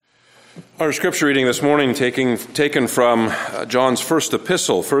Our scripture reading this morning taken from John's first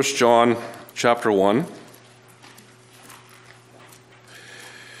epistle, 1 John chapter 1.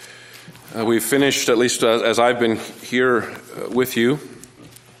 We've finished, at least as I've been here with you,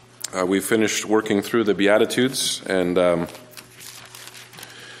 we've finished working through the Beatitudes, and I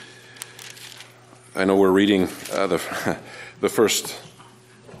know we're reading the first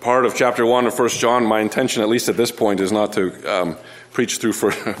part of chapter 1 of 1 John. My intention, at least at this point, is not to preach through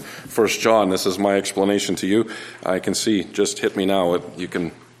 1 John. This is my explanation to you. I can see, just hit me now, you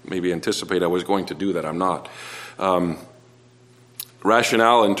can maybe anticipate I was going to do that. I'm not.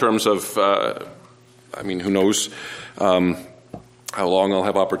 Rationale in terms of, who knows how long I'll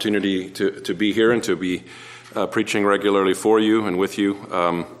have opportunity to be here and to be preaching regularly for you and with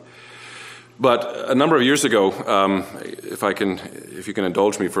you. But a number of years ago, if you can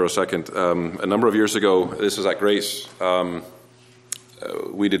indulge me for a second, a number of years ago, this is at Grace,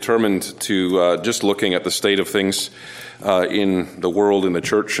 we determined to, just looking at the state of things in the world, in the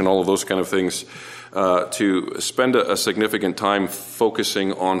church, and all of those kind of things, to spend a significant time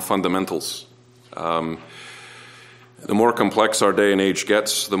focusing on fundamentals. The more complex our day and age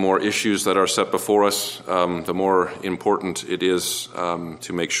gets, the more issues that are set before us, the more important it is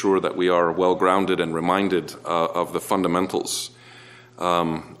to make sure that we are well-grounded and reminded of the fundamentals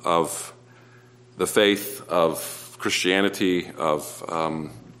of the faith, of Christianity, of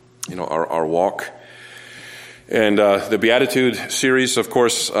our walk. And the Beatitude series, of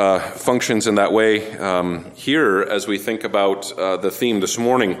course, functions in that way. Here, as we think about the theme this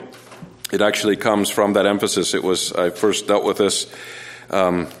morning, it actually comes from that emphasis. I first dealt with this,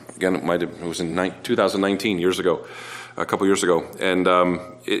 again, it was in 2019, a couple years ago. And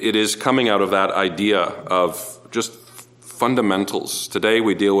it is coming out of that idea of just fundamentals. Today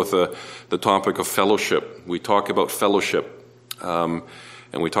we deal with the topic of fellowship. We talk about fellowship, and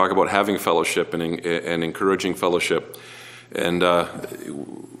we talk about having fellowship and encouraging fellowship. And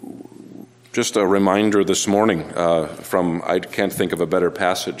just a reminder this morning I can't think of a better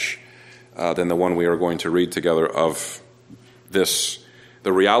passage than the one we are going to read together of this,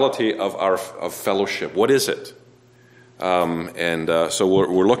 the reality of fellowship. What is it? So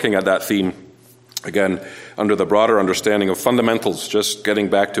we're looking at that theme again under the broader understanding of fundamentals, just getting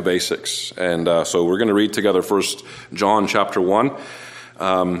back to basics. And so we're going to read together 1 John chapter 1,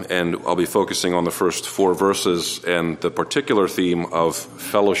 and I'll be focusing on the first 4 verses and the particular theme of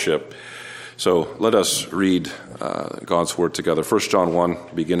fellowship. So let us read God's word together. 1 John 1,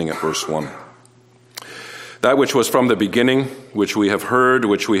 beginning at verse 1. That which was from the beginning, which we have heard,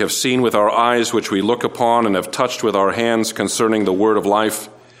 which we have seen with our eyes, which we look upon and have touched with our hands concerning the word of life.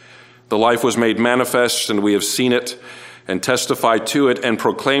 The life was made manifest, and we have seen it, and testified to it, and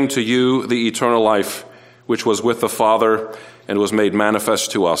proclaimed to you the eternal life, which was with the Father, and was made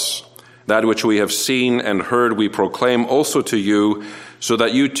manifest to us. That which we have seen and heard we proclaim also to you, so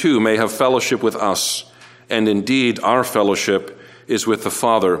that you too may have fellowship with us. And indeed our fellowship is with the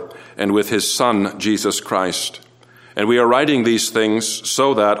Father and with his Son, Jesus Christ. And we are writing these things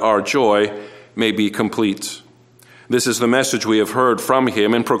so that our joy may be complete. This is the message we have heard from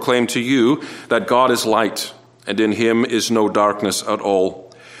him and proclaim to you, that God is light, and in him is no darkness at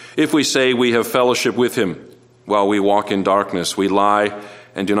all. If we say we have fellowship with him while we walk in darkness, we lie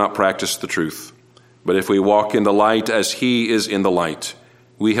and do not practice the truth. But if we walk in the light as he is in the light,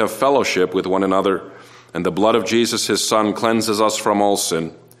 we have fellowship with one another, and the blood of Jesus his Son cleanses us from all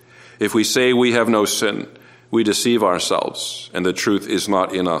sin. If we say we have no sin, we deceive ourselves, and the truth is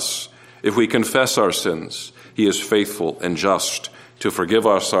not in us. If we confess our sins, he is faithful and just to forgive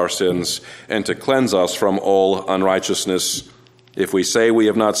us our sins and to cleanse us from all unrighteousness. If we say we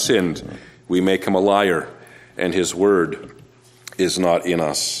have not sinned, we make him a liar, and his word is not in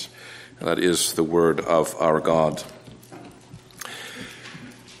us. That is the word of our God.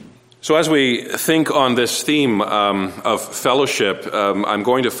 So as we think on this theme of fellowship, I'm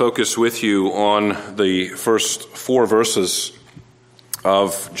going to focus with you on the first 4 verses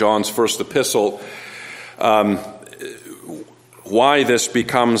of John's first epistle. Why this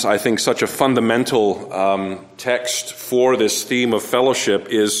becomes, I think, such a fundamental text for this theme of fellowship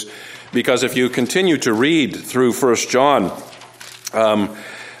is because if you continue to read through 1 John,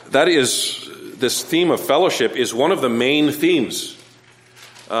 this theme of fellowship is one of the main themes.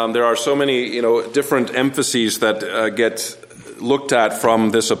 There are so many, different emphases that get looked at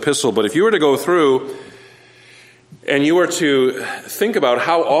from this epistle. But if you were to go through and you were to think about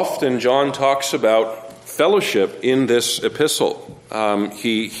how often John talks about fellowship in this epistle,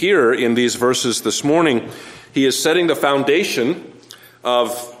 here in these verses this morning, he is setting the foundation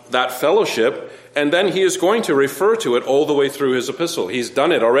of that fellowship And then he is going to refer to it all the way through his epistle. He's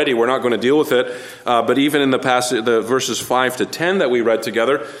done it already. We're not going to deal with it. But even in the passage, the verses 5 to 10 that we read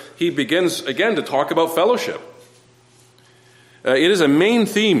together, he begins again to talk about fellowship. It is a main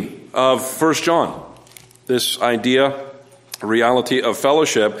theme of 1 John, this idea, reality of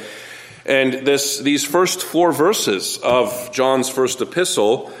fellowship. And these first 4 verses of John's first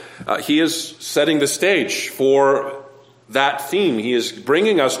epistle, he is setting the stage for that theme. He is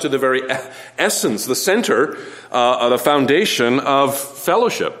bringing us to the very essence, the center, the foundation of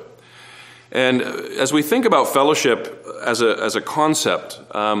fellowship. And as we think about fellowship as a concept,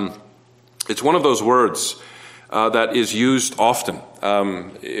 it's one of those words that is used often.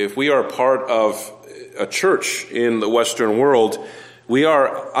 If we are part of a church in the Western world, we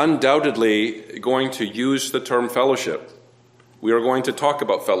are undoubtedly going to use the term fellowship. We are going to talk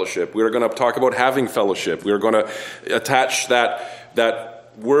about fellowship. We are going to talk about having fellowship. We are going to attach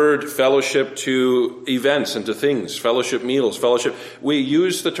that word fellowship to events and to things, fellowship meals, fellowship. We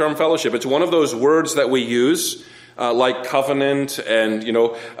use the term fellowship. It's one of those words that we use, like covenant, and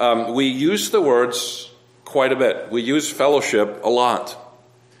we use the words quite a bit. We use fellowship a lot.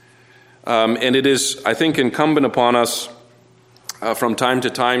 And it is, I think, incumbent upon us from time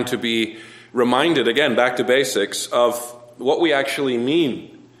to time to be reminded, again, back to basics, of what we actually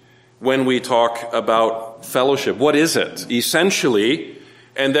mean when we talk about fellowship. What is it, essentially,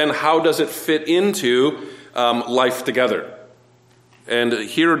 and then how does it fit into life together? And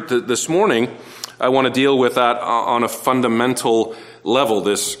here this morning, I want to deal with that on a fundamental level,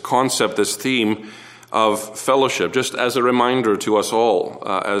 this concept, this theme of fellowship, just as a reminder to us all,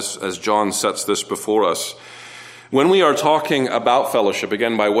 as John sets this before us. When we are talking about fellowship,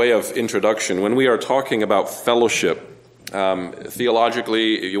 again, by way of introduction, when we are talking about fellowship,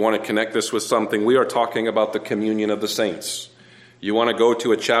 theologically, if you want to connect this with something, we are talking about the communion of the saints. You want to go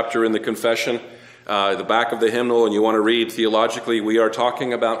to a chapter in the confession, the back of the hymnal, and you want to read theologically, we are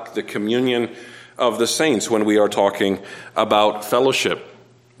talking about the communion of the saints when we are talking about fellowship.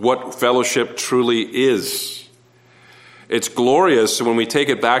 What fellowship truly is. It's glorious when we take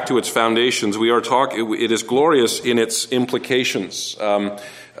it back to its foundations. It is glorious in its implications.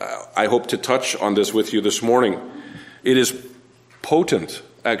 I hope to touch on this with you this morning. It is potent,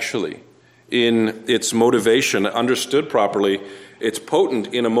 actually, in its motivation. Understood properly, it's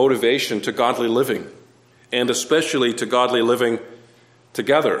potent in a motivation to godly living, and especially to godly living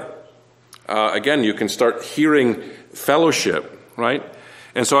together. Again, you can start hearing fellowship, right?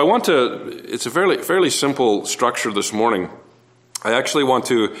 And so it's a fairly simple structure this morning. I actually want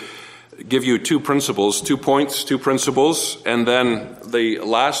to give you 2 principles, 2 points, 2 principles, and then the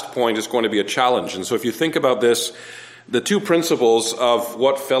last point is going to be a challenge. And so if you think about this, the 2 principles of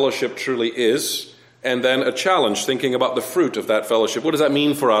what fellowship truly is, and then a challenge, thinking about the fruit of that fellowship. What does that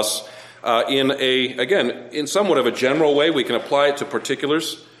mean for us in somewhat of a general way? We can apply it to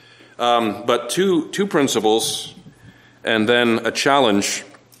particulars, but two principles, and then a challenge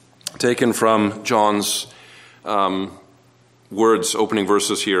taken from John's words, opening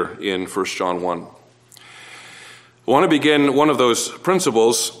verses here in 1 John 1. I want to begin one of those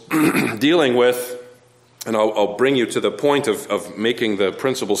principles dealing with, and I'll bring you to the point of making the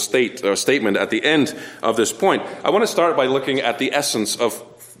principle statement at the end of this point. I want to start by looking at the essence of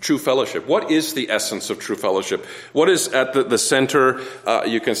true fellowship. What is the essence of true fellowship? What is at the center?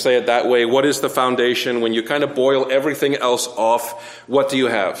 You can say it that way. What is the foundation? When you kind of boil everything else off, what do you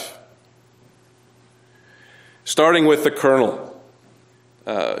have? Starting with the kernel.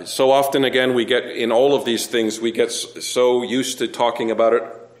 So often, again, we get in all of these things, we get so used to talking about it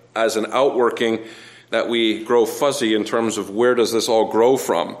as an outworking that we grow fuzzy in terms of where does this all grow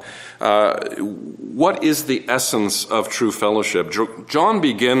from. What is the essence of true fellowship? John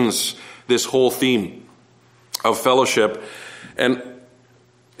begins this whole theme of fellowship, and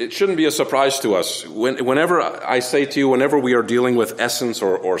it shouldn't be a surprise to us. Whenever I say to you, whenever we are dealing with essence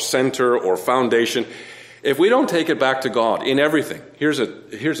or center or foundation, if we don't take it back to God in everything, here's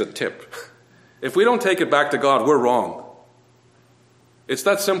a tip. If we don't take it back to God, we're wrong. It's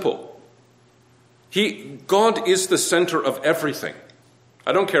that simple. God is the center of everything.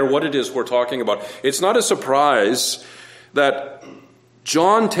 I don't care what it is we're talking about. It's not a surprise that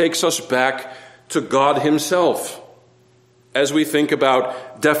John takes us back to God himself as we think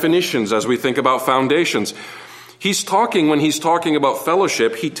about definitions, as we think about foundations. When he's talking about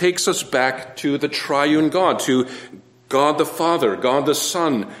fellowship, he takes us back to the triune God, to God the Father, God the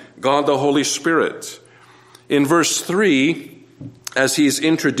Son, God the Holy Spirit. In verse 3, as he's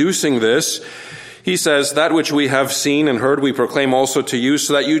introducing this, He says, that which we have seen and heard we proclaim also to you,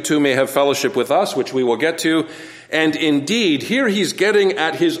 so that you too may have fellowship with us, which we will get to. And indeed, here he's getting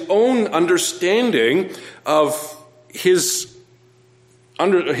at his own understanding of his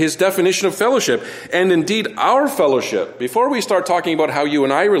definition of fellowship. And indeed, our fellowship, before we start talking about how you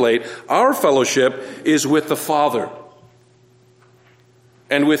and I relate, our fellowship is with the Father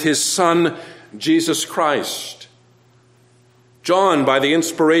and with his Son, Jesus Christ. John, by the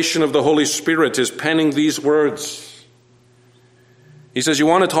inspiration of the Holy Spirit, is penning these words. He says, you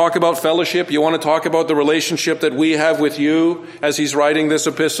want to talk about fellowship? You want to talk about the relationship that we have with you as he's writing this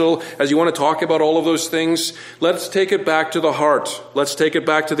epistle? As you want to talk about all of those things? Let's take it back to the heart. Let's take it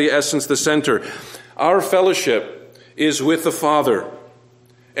back to the essence, the center. Our fellowship is with the Father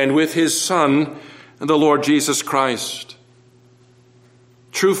and with his Son, the Lord Jesus Christ.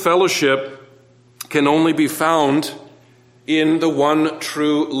 True fellowship can only be found in the one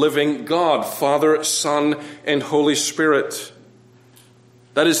true living God, Father, Son, and Holy Spirit.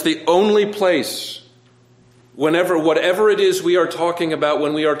 That is the only place, whatever it is we are talking about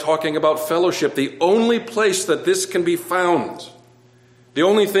when we are talking about fellowship, the only place that this can be found, the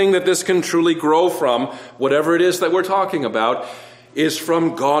only thing that this can truly grow from, whatever it is that we're talking about, is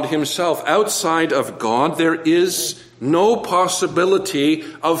from God himself. Outside of God, there is no possibility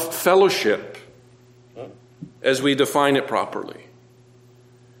of fellowship as we define it properly.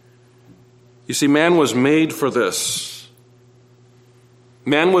 You see, man was made for this.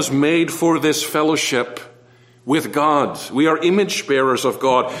 Man was made for this fellowship with God. We are image bearers of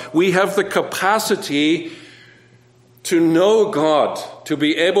God. We have the capacity to know God, to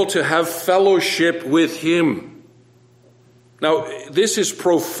be able to have fellowship with him. Now, this is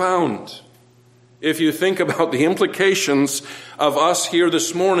profound. If you think about the implications of us here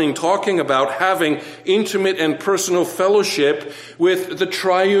this morning talking about having intimate and personal fellowship with the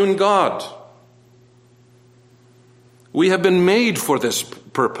triune God. We have been made for this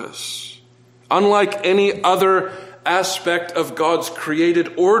purpose. Unlike any other aspect of God's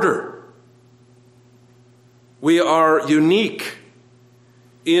created order, we are unique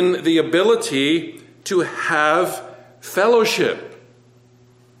in the ability to have fellowship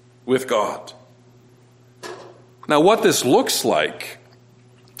with God. Now, what this looks like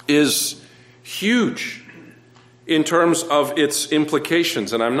is huge in terms of its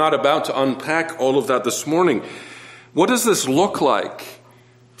implications, and I'm not about to unpack all of that this morning. What does this look like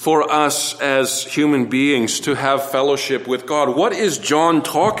for us as human beings to have fellowship with God? What is John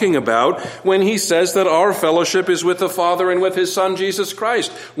talking about when he says that our fellowship is with the Father and with his Son, Jesus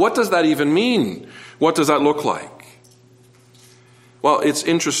Christ? What does that even mean? What does that look like? Well, it's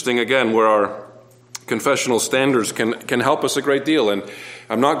interesting, again, where our confessional standards can help us a great deal. And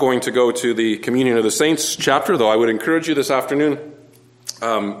I'm not going to go to the Communion of the Saints chapter, though I would encourage you this afternoon,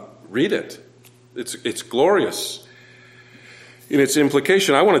 read it. It's glorious in its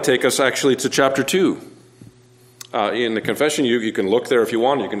implication. I want to take us actually to chapter 2. In the confession, you can look there if you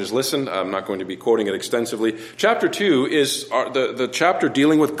want. You can just listen. I'm not going to be quoting it extensively. Chapter 2 is the chapter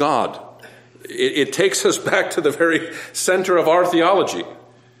dealing with God. It takes us back to the very center of our theology.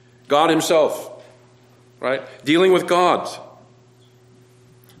 God himself. Right? Dealing with God.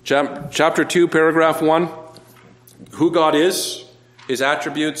 Chapter 2, paragraph 1. Who God is, his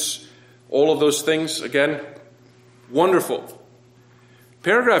attributes, all of those things. Again, wonderful.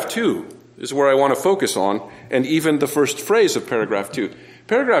 Paragraph 2 is where I want to focus on, and even the first phrase of paragraph 2.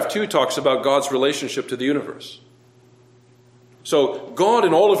 Paragraph 2 talks about God's relationship to the universe. So God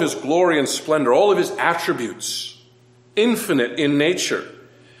in all of his glory and splendor, all of his attributes, infinite in nature.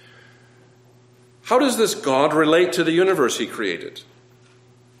 How does this God relate to the universe he created?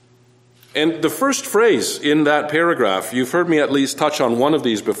 And the first phrase in that paragraph, you've heard me at least touch on one of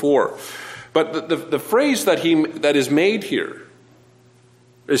these before, but the phrase that is made here,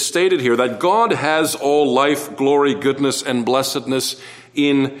 is stated here, that God has all life, glory, goodness, and blessedness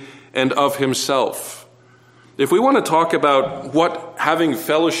in and of himself. If we want to talk about what having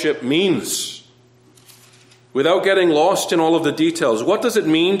fellowship means, without getting lost in all of the details, what does it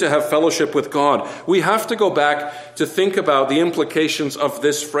mean to have fellowship with God? We have to go back to think about the implications of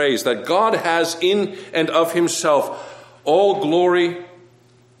this phrase, that God has in and of himself all glory,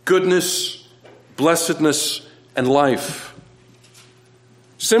 goodness, blessedness, and life.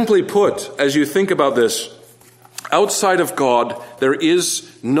 Simply put, as you think about this, outside of God, there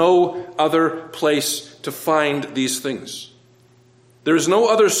is no other place to find these things. There is no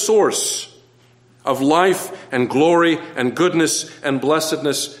other source of life and glory and goodness and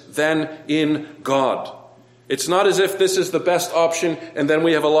blessedness than in God. It's not as if this is the best option and then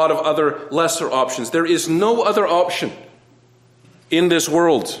we have a lot of other lesser options. There is no other option in this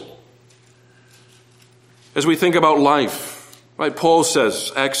world. As we think about life, right? Paul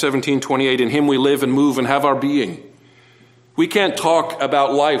says, Acts 17:28, in him we live and move and have our being. We can't talk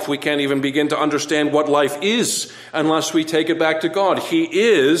about life. We can't even begin to understand what life is unless we take it back to God. He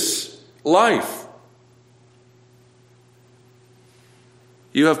is life.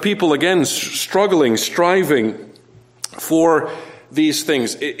 You have people, again, struggling, striving for these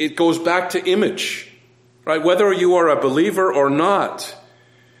things. It goes back to image, right? Whether you are a believer or not,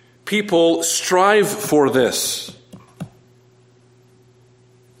 people strive for this.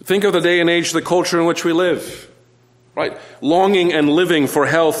 Think of the day and age, the culture in which we live. Right? Longing and living for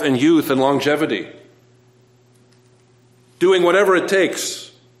health and youth and longevity. Doing whatever it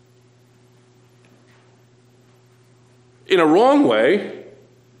takes. In a wrong way,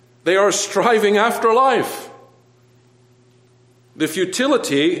 they are striving after life. The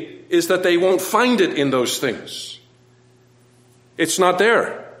futility is that they won't find it in those things. It's not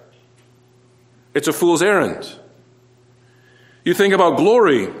there. It's a fool's errand. You think about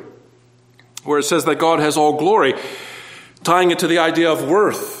glory, where it says that God has all glory, tying it to the idea of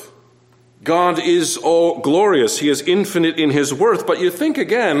worth. God is all glorious. He is infinite in his worth. But you think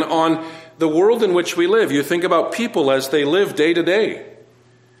again on the world in which we live. You think about people as they live day to day.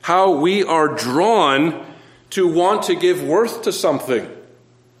 How we are drawn to want to give worth to something.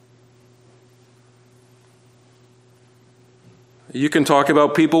 You can talk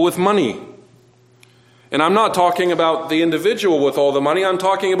about people with money. And I'm not talking about the individual with all the money. I'm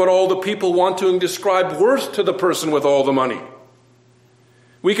talking about all the people wanting to ascribe worth to the person with all the money.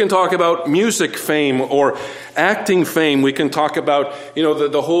 We can talk about music fame or acting fame. We can talk about,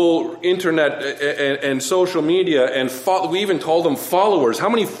 the whole internet and social media. And we even call them followers. How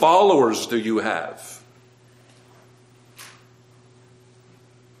many followers do you have?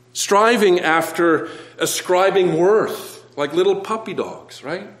 Striving after ascribing worth, like little puppy dogs,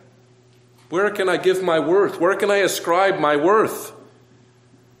 right? Where can I give my worth? Where can I ascribe my worth?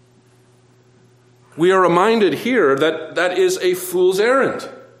 We are reminded here that that is a fool's errand.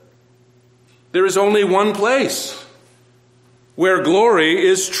 There is only one place where glory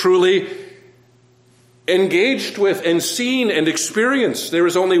is truly engaged with and seen and experienced. There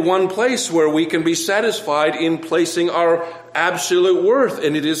is only one place where we can be satisfied in placing our absolute worth,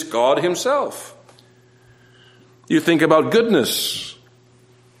 and it is God himself. You think about goodness.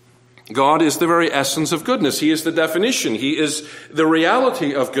 God is the very essence of goodness. He is the definition. He is the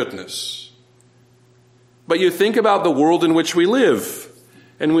reality of goodness. But you think about the world in which we live,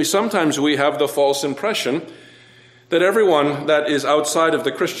 and sometimes we have the false impression that everyone that is outside of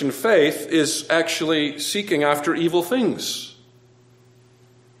the Christian faith is actually seeking after evil things.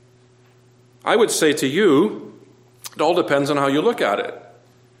 I would say to you, it all depends on how you look at it.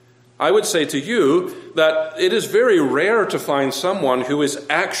 I would say to you that it is very rare to find someone who is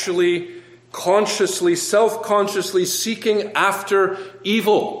actually consciously, self-consciously seeking after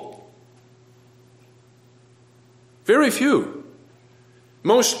evil. Very few.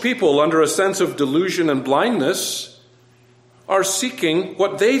 Most people, under a sense of delusion and blindness, are seeking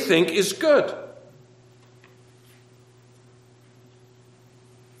what they think is good.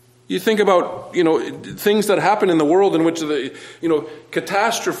 You think about, things that happen in the world in which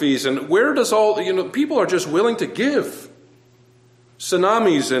catastrophes, and where does people are just willing to give.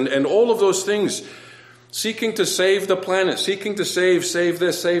 Tsunamis and all of those things, seeking to save the planet, seeking to save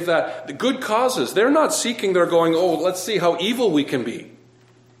this, save that. The good causes, they're not seeking, they're going, let's see how evil we can be.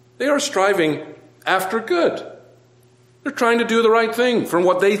 They are striving after good. They're trying to do the right thing from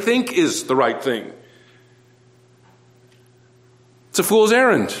what they think is the right thing. It's a fool's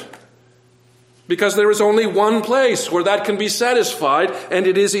errand. Because there is only one place where that can be satisfied, and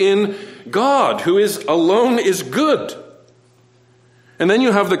it is in God, who is alone is good. And then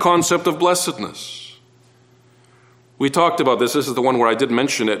you have the concept of blessedness. We talked about this. This is the one where I did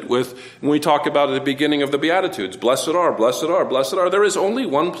mention it when we talk about at the beginning of the Beatitudes. Blessed are, blessed are, blessed are. There is only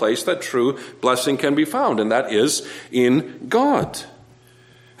one place that true blessing can be found, and that is in God.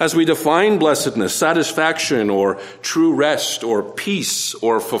 As we define blessedness, satisfaction or true rest or peace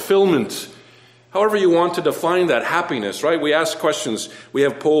or fulfillment, however you want to define that, happiness, right? We ask questions. We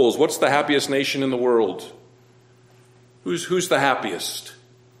have polls. What's the happiest nation in the world? Who's the happiest?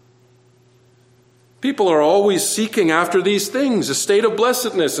 People are always seeking after these things, a state of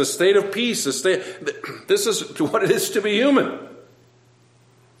blessedness, a state of peace, this is what it is to be human.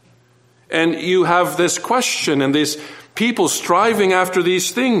 And you have this question and these people striving after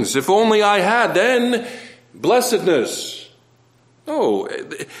these things. If only I had, then blessedness. No,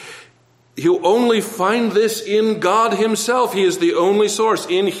 you only find this in God himself. He is the only source.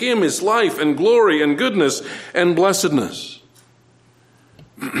 In him is life and glory and goodness and blessedness.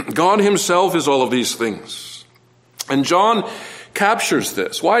 God himself is all of these things. And John captures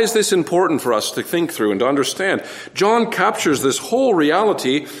this. Why is this important for us to think through and to understand? John captures this whole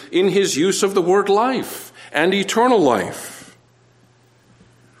reality in his use of the word life and eternal life.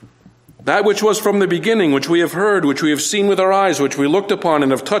 That which was from the beginning, which we have heard, which we have seen with our eyes, which we looked upon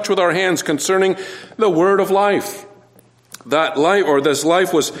and have touched with our hands concerning the word of life. That life, or this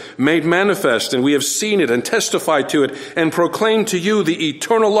life, was made manifest, and we have seen it and testified to it and proclaimed to you the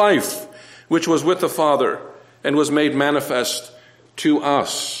eternal life which was with the Father and was made manifest to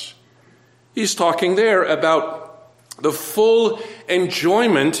us. He's talking there about the full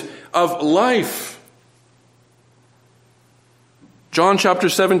enjoyment of life. John chapter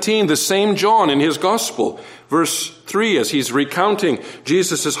 17, the same John in his gospel, verse 3, as he's recounting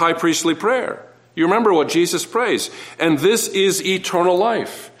Jesus' high priestly prayer. You remember what Jesus prays, and this is eternal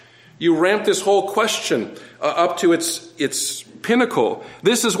life. You ramp this whole question up to its pinnacle.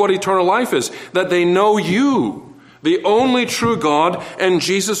 This is what eternal life is, that they know you, the only true God, and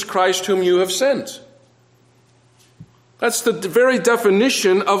Jesus Christ whom you have sent. That's the very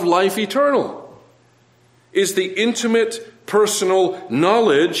definition of life eternal, is the intimate personal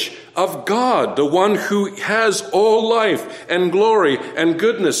knowledge of God, the one who has all life and glory and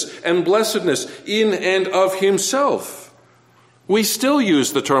goodness and blessedness in and of himself. We still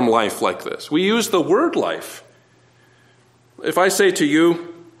use the term life like this. We use the word life. If I say to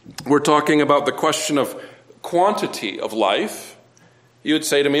you, we're talking about the question of quantity of life, you would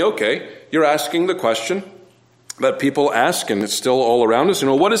say to me, okay, you're asking the question that people ask, and it's still all around us.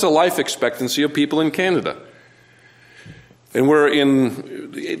 What is the life expectancy of people in Canada? And we're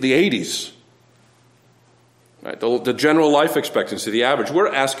in the 80s. Right? The general life expectancy, the average. We're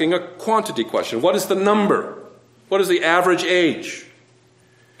asking a quantity question. What is the number? What is the average age?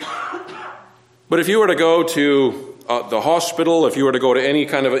 But if you were to go to the hospital, if you were to go to any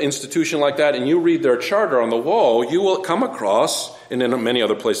kind of an institution like that, and you read their charter on the wall, you will come across, and in many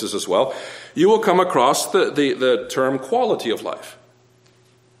other places as well, you will come across the term quality of life.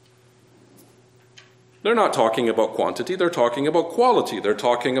 They're not talking about quantity, they're talking about quality. They're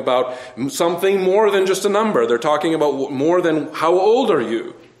talking about something more than just a number. They're talking about more than how old are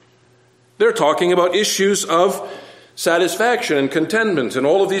you. They're talking about issues of satisfaction and contentment and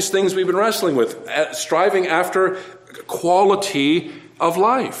all of these things we've been wrestling with, striving after quality of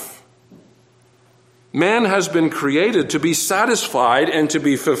life. Man has been created to be satisfied and to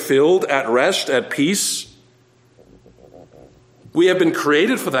be fulfilled, at rest, at peace. We have been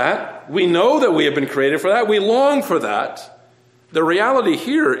created for that. We know that we have been created for that. We long for that. The reality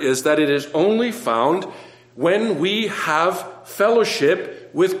here is that it is only found when we have fellowship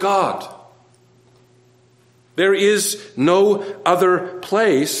with God. There is no other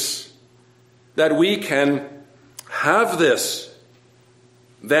place that we can have this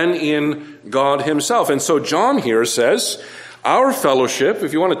than in God himself. And so John here says, our fellowship,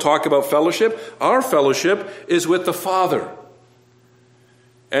 if you want to talk about fellowship, our fellowship is with the Father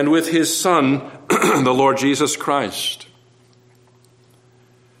and with his Son, the Lord Jesus Christ.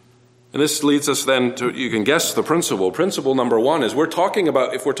 And this leads us then to, you can guess the principle. Principle number one is if we're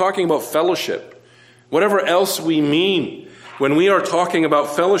talking about fellowship, whatever else we mean when we are talking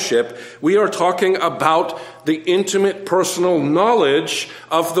about fellowship, we are talking about the intimate personal knowledge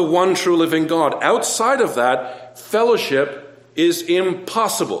of the one true living God. Outside of that, fellowship is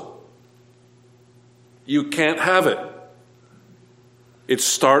impossible. You can't have it. It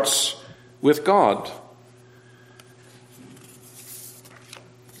starts with God.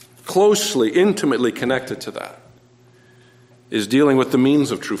 Closely, intimately connected to that is dealing with the means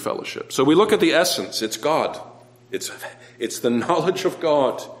of true fellowship. So we look at the essence. It's God. It's the knowledge of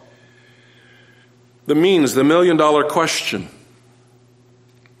God. The means, the million-dollar question.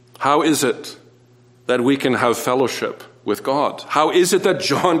 How is it that we can have fellowship with God? How is it that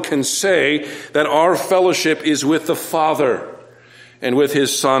John can say that our fellowship is with the Father and with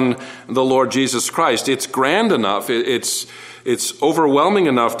his Son, the Lord Jesus Christ? It's grand enough. It's overwhelming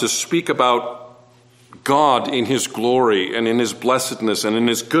enough to speak about God in his glory and in his blessedness and in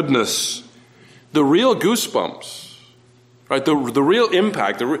his goodness. The real goosebumps, right? The real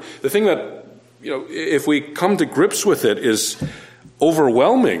impact, the thing that, if we come to grips with it, is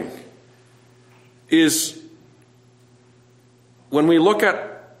overwhelming, is when we look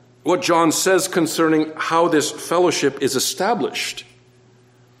at what John says concerning how this fellowship is established.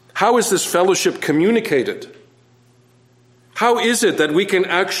 How is this fellowship communicated? How is it that we can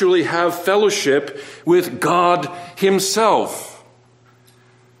actually have fellowship with God himself?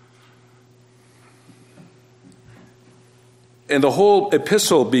 And the whole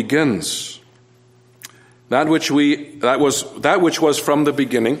epistle begins, that which was from the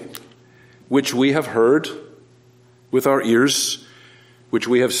beginning, which we have heard, with our ears, which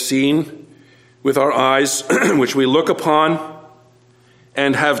we have seen, with our eyes, which we look upon,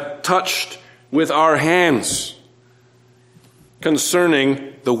 and have touched with our hands,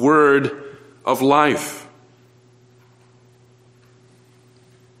 concerning the word of life.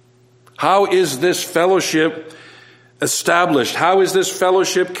 How is this fellowship established? How is this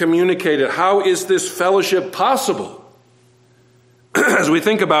fellowship communicated? How is this fellowship possible? As we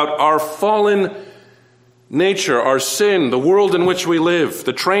think about our fallen nature, our sin, the world in which we live,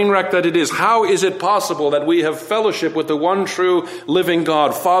 the train wreck that it is, how is it possible that we have fellowship with the one true living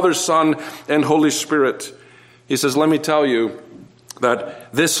God, Father, Son, and Holy Spirit? He says, let me tell you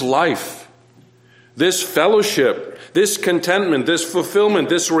that this life, this fellowship, this contentment, this fulfillment,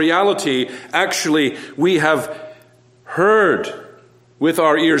 this reality, actually we have heard with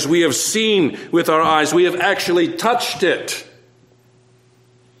our ears, we have seen with our eyes, we have actually touched it.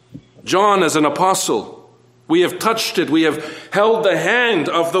 John, as an apostle, we have touched it. We have held the hand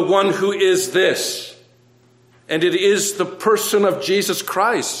of the one who is this. And it is the person of Jesus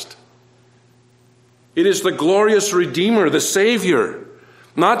Christ. It is the glorious Redeemer, the Savior.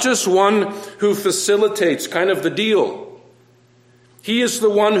 Not just one who facilitates kind of the deal. He is the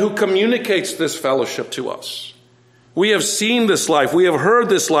one who communicates this fellowship to us. We have seen this life. We have heard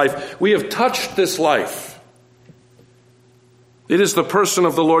this life. We have touched this life. It is the person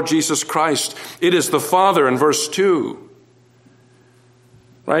of the Lord Jesus Christ. It is the Father in verse 2.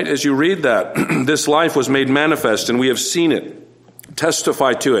 Right? As you read that, this life was made manifest and we have seen it,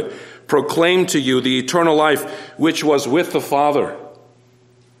 testified to it, proclaimed to you the eternal life which was with the Father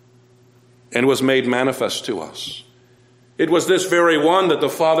and was made manifest to us. It was this very one that the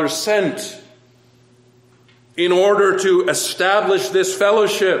Father sent in order to establish this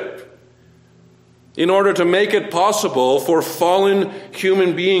fellowship, in order to make it possible for fallen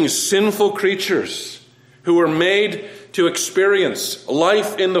human beings, sinful creatures, who were made to experience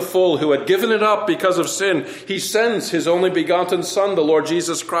life in the full, who had given it up because of sin. He sends his only begotten Son, the Lord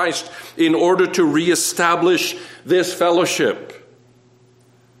Jesus Christ, in order to reestablish this fellowship.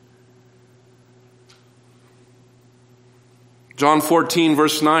 John 14,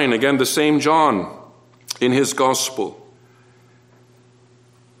 verse 9, again, the same John in his gospel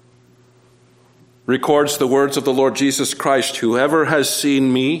records the words of the Lord Jesus Christ. Whoever has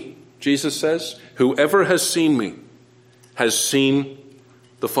seen me, Jesus says, whoever has seen me has seen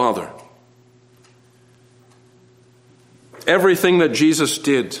the Father. Everything that Jesus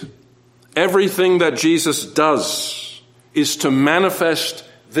did, everything that Jesus does is to manifest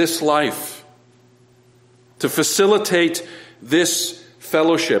this life, to facilitate this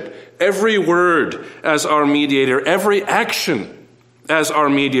fellowship. Every word as our mediator, every action as our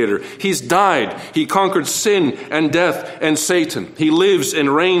mediator. He's died. He conquered sin and death and Satan. He lives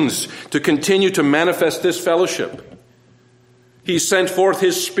and reigns to continue to manifest this fellowship. He sent forth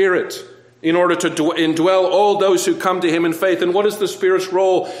his Spirit in order to indwell all those who come to him in faith. And what is the Spirit's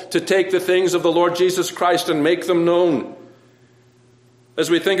role? To take the things of the Lord Jesus Christ and make them known. As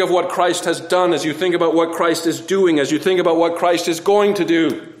we think of what Christ has done, as you think about what Christ is doing, as you think about what Christ is going to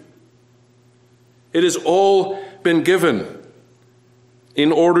do, it has all been given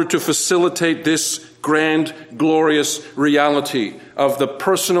in order to facilitate this grand, glorious reality of the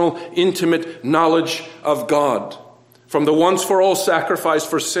personal, intimate knowledge of God. From the once-for-all sacrifice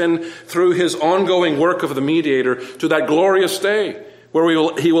for sin through his ongoing work of the mediator to that glorious day where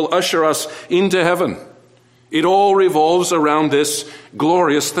he will usher us into heaven. It all revolves around this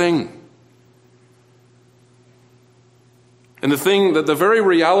glorious thing. And the very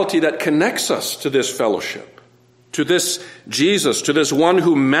reality that connects us to this fellowship, to this Jesus, to this one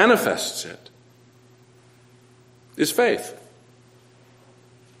who manifests it, is faith.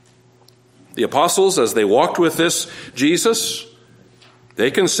 The apostles, as they walked with this Jesus,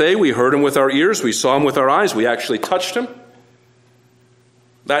 they can say, we heard him with our ears, we saw him with our eyes, we actually touched him.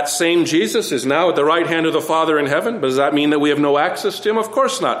 That same Jesus is now at the right hand of the Father in heaven. But does that mean that we have no access to him? Of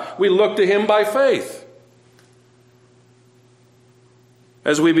course not. We look to him by faith.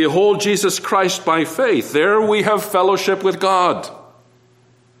 As we behold Jesus Christ by faith, there we have fellowship with God.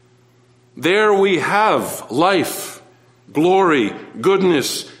 There we have life, glory,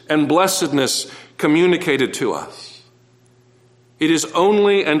 goodness, and blessedness communicated to us. It is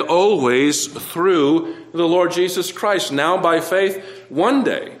only and always through the Lord Jesus Christ. Now by faith, one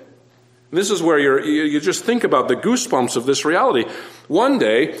day. This is where you just think about the goosebumps of this reality. One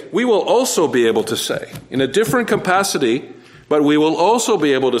day, we will also be able to say, in a different capacity, but we will also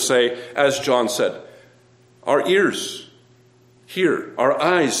be able to say, as John said, our ears hear, our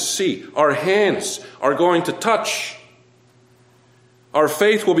eyes see, our hands are going to touch. Our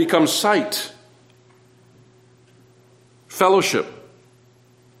faith will become sight. fellowship.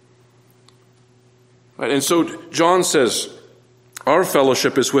 Right? And so John says, our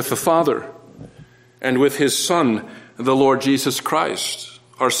fellowship is with the Father and with his Son, the Lord Jesus Christ.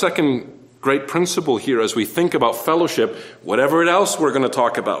 Our second great principle here as we think about fellowship, whatever else we're going to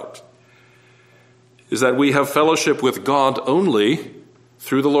talk about, is that we have fellowship with God only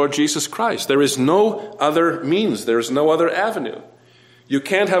through the Lord Jesus Christ. There is no other means. There is no other avenue. You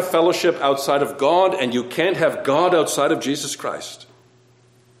can't have fellowship outside of God, and you can't have God outside of Jesus Christ.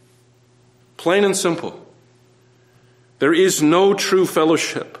 Plain and simple. There is no true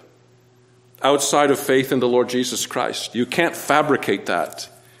fellowship outside of faith in the Lord Jesus Christ. You can't fabricate that.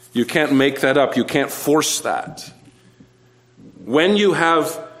 You can't make that up. You can't force that. When you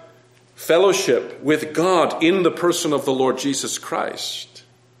have fellowship with God in the person of the Lord Jesus Christ,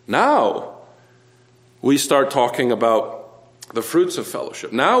 now we start talking about the fruits of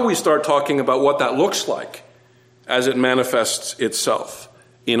fellowship. Now we start talking about what that looks like as it manifests itself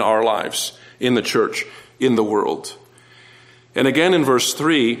in our lives, in the church, in the world. And again in verse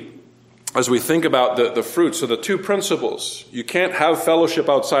 3, as we think about the fruits, so the two principles, you can't have fellowship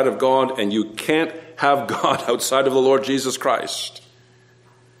outside of God, and you can't have God outside of the Lord Jesus Christ.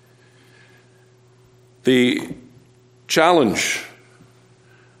 The challenge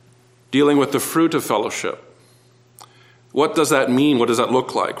dealing with the fruit of fellowship. What does that mean? What does that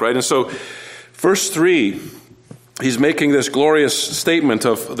look like, right? And so, verse 3, he's making this glorious statement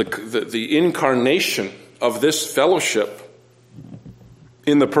of the incarnation of this fellowship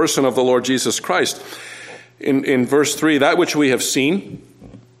in the person of the Lord Jesus Christ. In verse 3, that which we have seen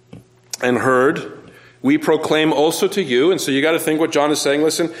and heard, we proclaim also to you. And so you got to think what John is saying.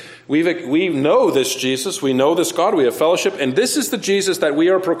 Listen, we know this Jesus, we know this God, we have fellowship, and this is the Jesus that we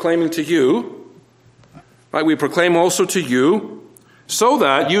are proclaiming to you. Right? We proclaim also to you, so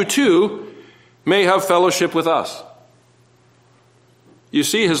that you too may have fellowship with us. You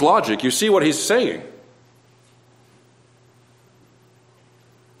see his logic. You see what he's saying.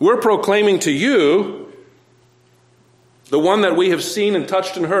 We're proclaiming to you the one that we have seen and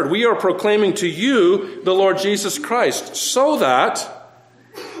touched and heard. We are proclaiming to you the Lord Jesus Christ, so that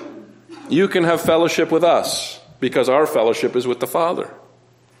you can have fellowship with us, because our fellowship is with the Father.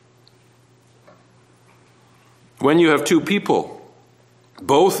 When you have two people,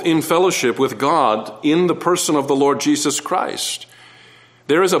 both in fellowship with God in the person of the Lord Jesus Christ,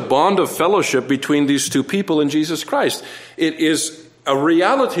 there is a bond of fellowship between these two people in Jesus Christ. It is a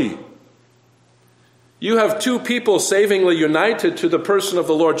reality. You have two people savingly united to the person of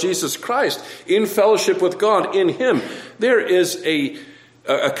the Lord Jesus Christ in fellowship with God in him. There is a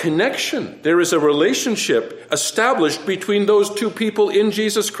connection. There is a relationship established between those two people in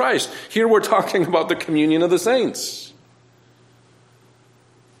Jesus Christ. Here we're talking about the communion of the saints.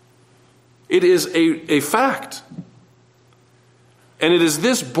 It is a fact. And it is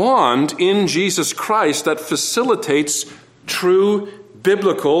this bond in Jesus Christ that facilitates true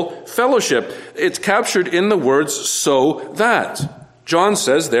biblical fellowship. It's captured in the words, so that. John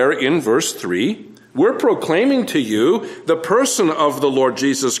says there in verse 3, we're proclaiming to you the person of the Lord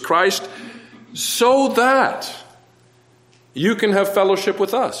Jesus Christ, so that you can have fellowship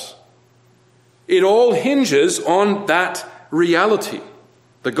with us. It all hinges on that reality,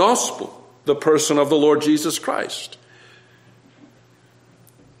 the gospel, the person of the Lord Jesus Christ.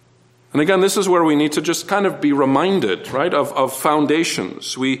 And again, this is where we need to just kind of be reminded, right, of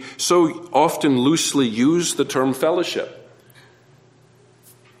foundations. We so often loosely use the term fellowship.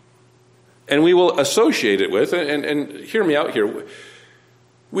 And we will associate it with, and hear me out here,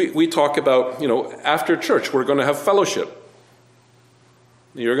 we talk about, after church, we're going to have fellowship.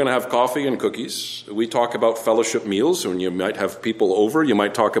 You're going to have coffee and cookies. We talk about fellowship meals, when you might have people over. You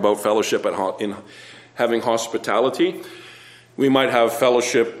might talk about fellowship in having hospitality. We might have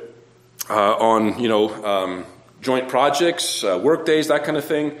fellowship on, joint projects, work days, that kind of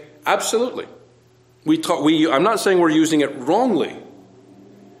thing. Absolutely. I'm not saying we're using it wrongly,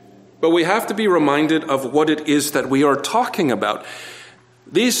 but we have to be reminded of what it is that we are talking about.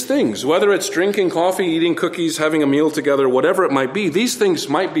 These things, whether it's drinking coffee, eating cookies, having a meal together, whatever it might be, these things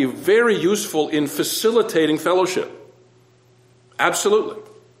might be very useful in facilitating fellowship. Absolutely.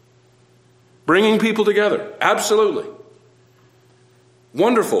 Bringing people together. Absolutely.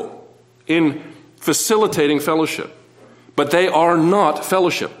 Wonderful in facilitating fellowship. But they are not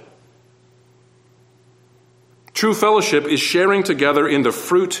fellowship. True fellowship is sharing together in the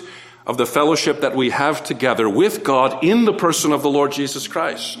fruit of the fellowship that we have together with God in the person of the Lord Jesus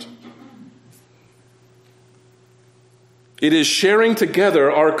Christ. It is sharing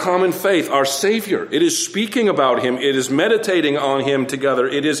together our common faith, our Savior. It is speaking about him. It is meditating on him together.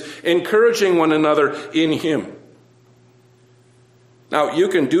 It is encouraging one another in him. Now, you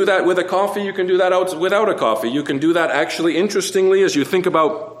can do that with a coffee. You can do that without a coffee. You can do that actually, interestingly, as you think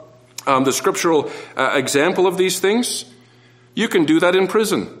about the scriptural example of these things, you can do that in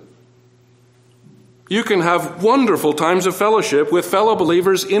prison. You can have wonderful times of fellowship with fellow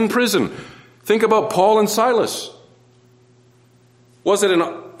believers in prison. Think about Paul and Silas. Was it an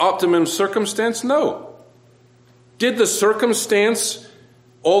optimum circumstance? No. Did the circumstance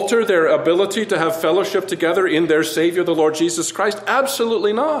alter their ability to have fellowship together in their Savior, the Lord Jesus Christ?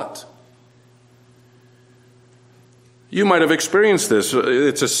 Absolutely not. You might have experienced this.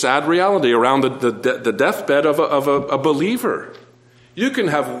 It's a sad reality around the deathbed of a believer. You can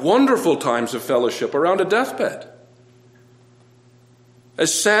have wonderful times of fellowship around a deathbed.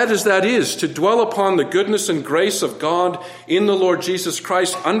 As sad as that is, to dwell upon the goodness and grace of God in the Lord Jesus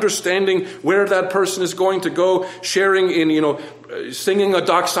Christ, understanding where that person is going to go, sharing in, singing a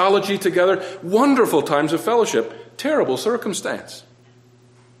doxology together, wonderful times of fellowship, terrible circumstance.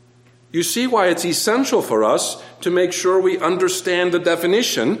 You see why it's essential for us to make sure we understand the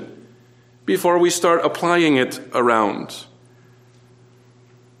definition before we start applying it around.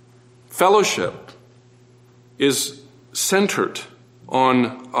 Fellowship is centered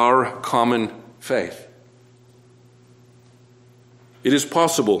on our common faith. It is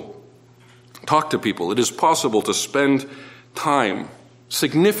possible to talk to people. It is possible to spend time,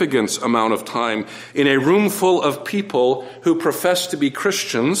 significant amount of time, in a room full of people who profess to be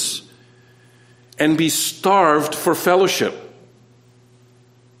Christians and be starved for fellowship.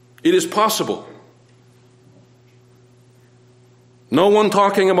 It is possible. No one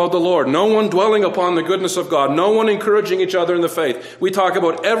talking about the Lord. No one dwelling upon the goodness of God. No one encouraging each other in the faith. We talk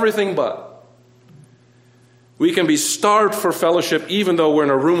about everything but. We can be starved for fellowship even though we're in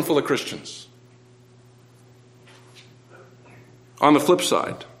a room full of Christians. On the flip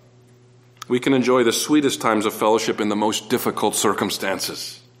side, we can enjoy the sweetest times of fellowship in the most difficult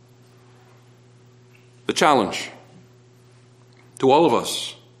circumstances. The challenge to all of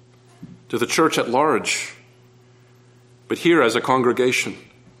us, to the church at large, but here as a congregation,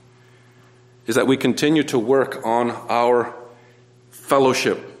 is that we continue to work on our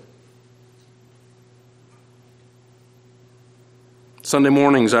fellowship. Sunday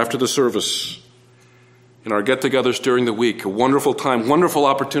mornings after the service, in our get-togethers during the week, a wonderful time, wonderful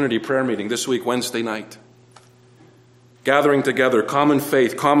opportunity, prayer meeting this week, Wednesday night. Gathering together, common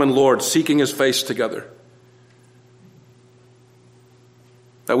faith, common Lord, seeking His face together.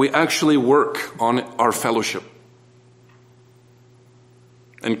 That we actually work on our fellowship.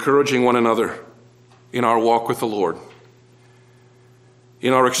 Encouraging one another in our walk with the Lord,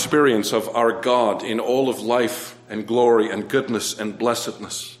 in our experience of our God in all of life and glory and goodness and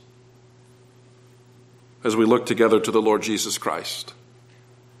blessedness, as we look together to the Lord Jesus Christ.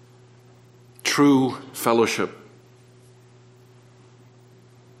 True fellowship.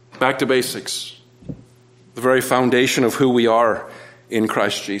 Back to basics, the very foundation of who we are in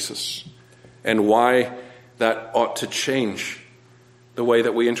Christ Jesus, and why that ought to change the way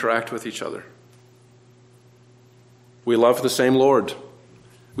that we interact with each other. We love the same Lord.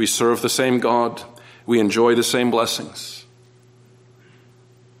 We serve the same God. We enjoy the same blessings.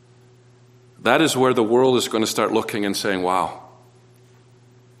 That is where the world is going to start looking and saying, wow,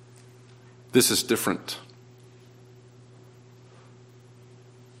 this is different.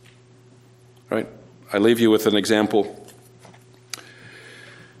 Right? I leave you with an example.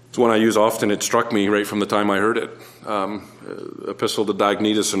 It's one I use often. It struck me right from the time I heard it. Epistle to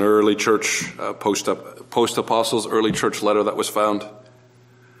Diognetus, an early church, post-apostles, early church letter that was found.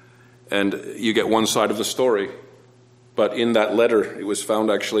 And you get one side of the story. But in that letter, it was found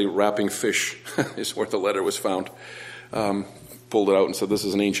actually wrapping fish is where the letter was found. Pulled it out and said, this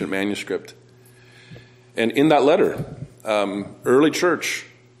is an ancient manuscript. And in that letter, early church,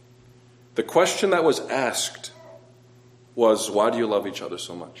 the question that was asked was, why do you love each other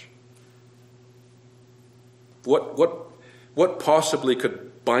so much? What possibly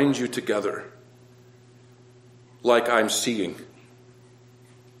could bind you together like I'm seeing?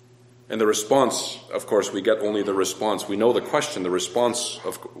 And the response, of course, we get only the response. We know the question. The response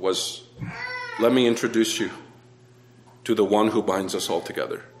was, let me introduce you to the one who binds us all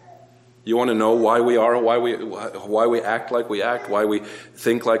together. You want to know why we are, why we act like we act, why we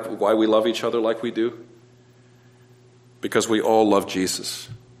think like, why we love each other like we do? Because we all love Jesus.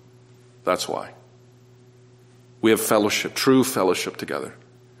 That's why. We have fellowship, true fellowship together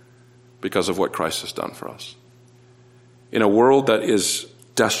because of what Christ has done for us. In a world that is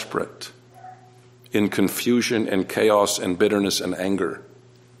desperate, in confusion and chaos and bitterness and anger,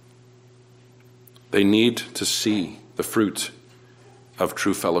 they need to see the fruit of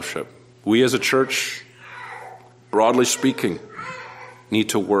true fellowship. We as a church, broadly speaking, need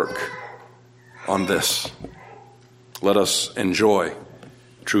to work on this. Let us enjoy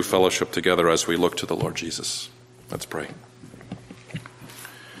true fellowship together as we look to the Lord Jesus. Let's pray.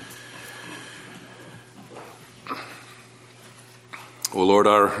 O Lord,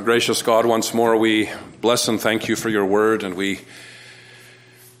 our gracious God, once more we bless and thank you for your word, and we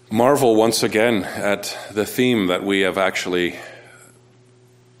marvel once again at the theme that we have actually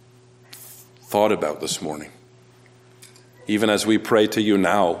thought about this morning. Even as we pray to you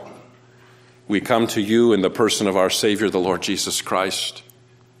now, we come to you in the person of our Savior, the Lord Jesus Christ.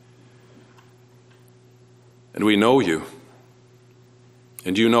 And we know you,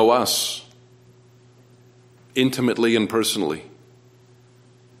 and you know us intimately and personally.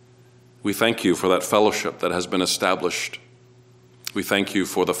 We thank you for that fellowship that has been established. We thank you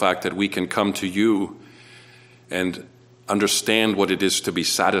for the fact that we can come to you and understand what it is to be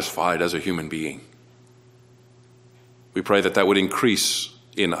satisfied as a human being. We pray that that would increase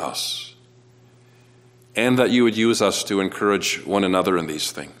in us, and that you would use us to encourage one another in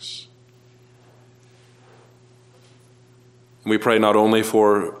these things. We pray not only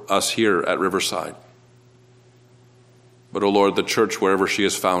for us here at Riverside, but, O Lord, the church wherever she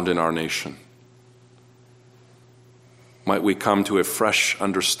is found in our nation. Might we come to a fresh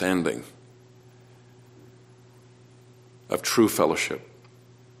understanding of true fellowship.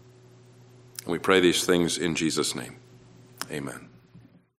 And we pray these things in Jesus' name. Amen.